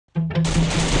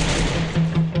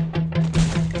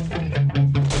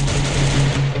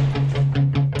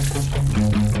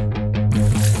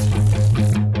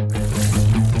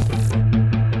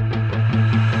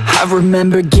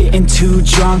remember getting too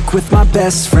drunk with my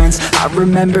best friends. I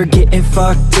remember getting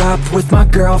fucked up with my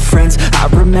girlfriends. I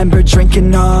remember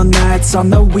drinking all nights on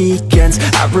the weekends.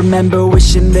 I remember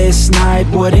wishing this night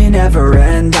wouldn't ever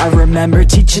end. I remember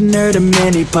teaching her to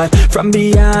mini putt from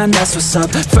beyond, that's what's up.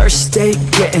 First date,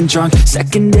 getting drunk.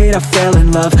 Second date, I fell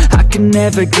in love. I can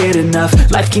never get enough.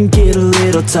 Life can get a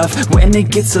little tough when it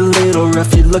gets a little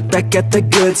rough. You look back at the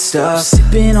good stuff.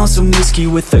 Sipping on some whiskey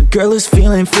with a girl who's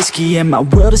feeling frisky, and my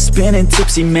world is spinning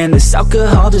tipsy. Man, this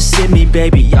alcohol just hit me,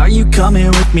 baby. Are you coming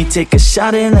with me? Take a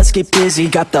shot and let's get busy.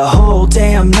 Got the whole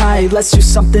damn night, let's do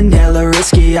something hella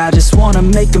risky. I just wanna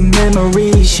make a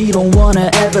memory. She don't wanna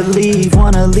ever leave,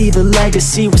 wanna leave a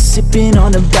legacy. We're sipping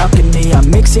on the balcony. I'm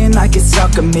mixing like it's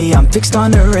alchemy. I'm fixed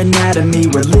on her anatomy.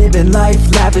 We're living life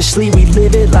lavishly. We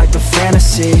live it like a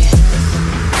fantasy.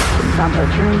 Sometimes I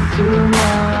drink too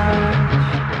much.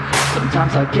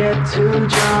 Sometimes I get too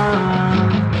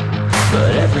drunk.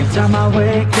 But every time I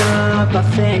wake up, I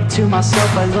think to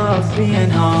myself, I love being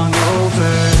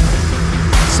hungover.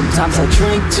 Sometimes I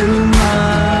drink too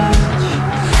much.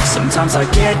 Sometimes I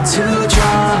get too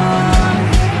drunk.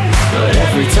 But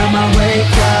every time I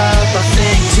wake up, I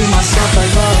think to myself, I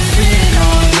love being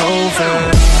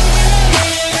hungover.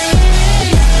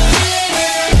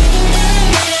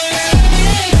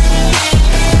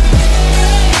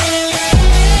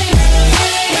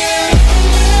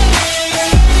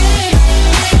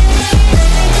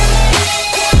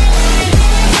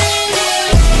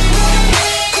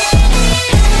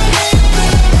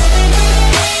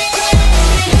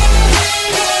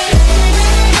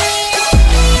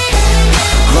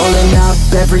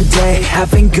 Every day,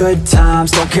 having good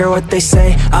times, don't care what they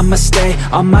say, I'ma stay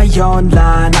on my own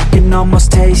line. I can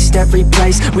almost taste every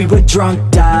place we were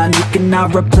drunk down. You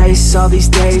cannot replace all these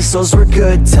days, those were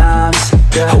good times.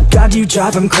 Oh God, you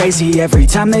drive them crazy every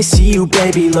time they see you,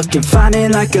 baby. Looking fine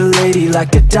and like a lady,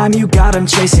 like a dime you got them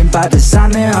chasing. By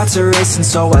design their hearts are racing,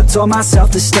 so I told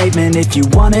myself the statement: if you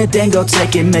want it, then go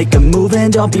take it. Make a move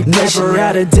and don't be patient. Never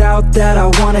had a doubt that I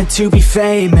wanted to be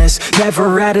famous.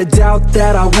 Never had a doubt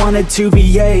that I wanted to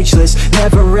be ageless.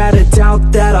 Never had a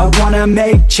doubt that I wanna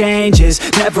make changes.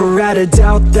 Never had a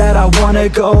doubt that I wanna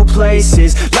go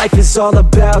places. Life is all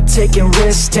about taking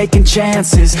risks, taking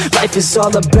chances. Life is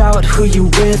all about who you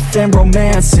with and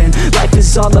romancing. Life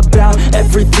is all about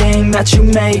everything that you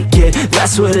make it.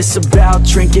 That's what it's about.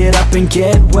 Drink it up and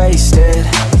get wasted.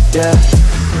 Yeah.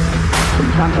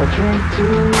 Sometimes I drink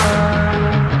too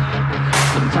much.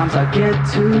 Sometimes I get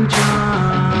too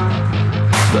drunk.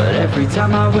 But every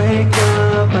time I wake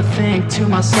up, I think to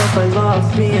myself, I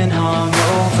love being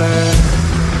hungover.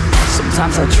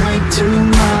 Sometimes I drink too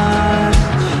much.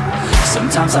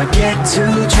 Sometimes I get too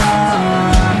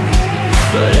drunk.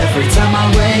 But every time I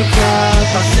wake up,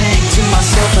 I think to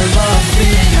myself, I love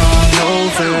being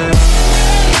hungover.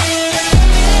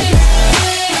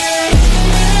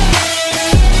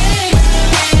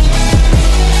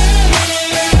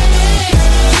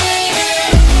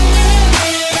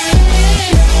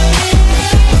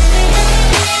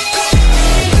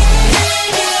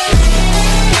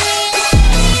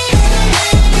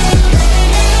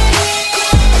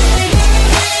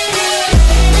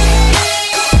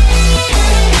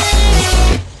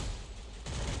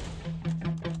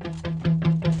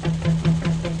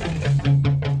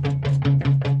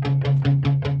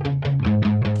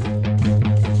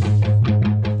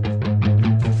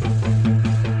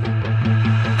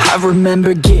 I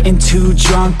remember getting too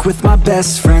drunk with my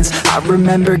best friends. I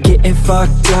remember getting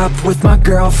fucked up with my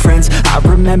girlfriends. I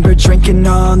remember drinking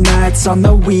all nights on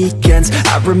the weekends.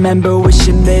 I remember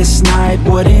wishing this night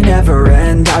wouldn't ever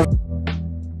end.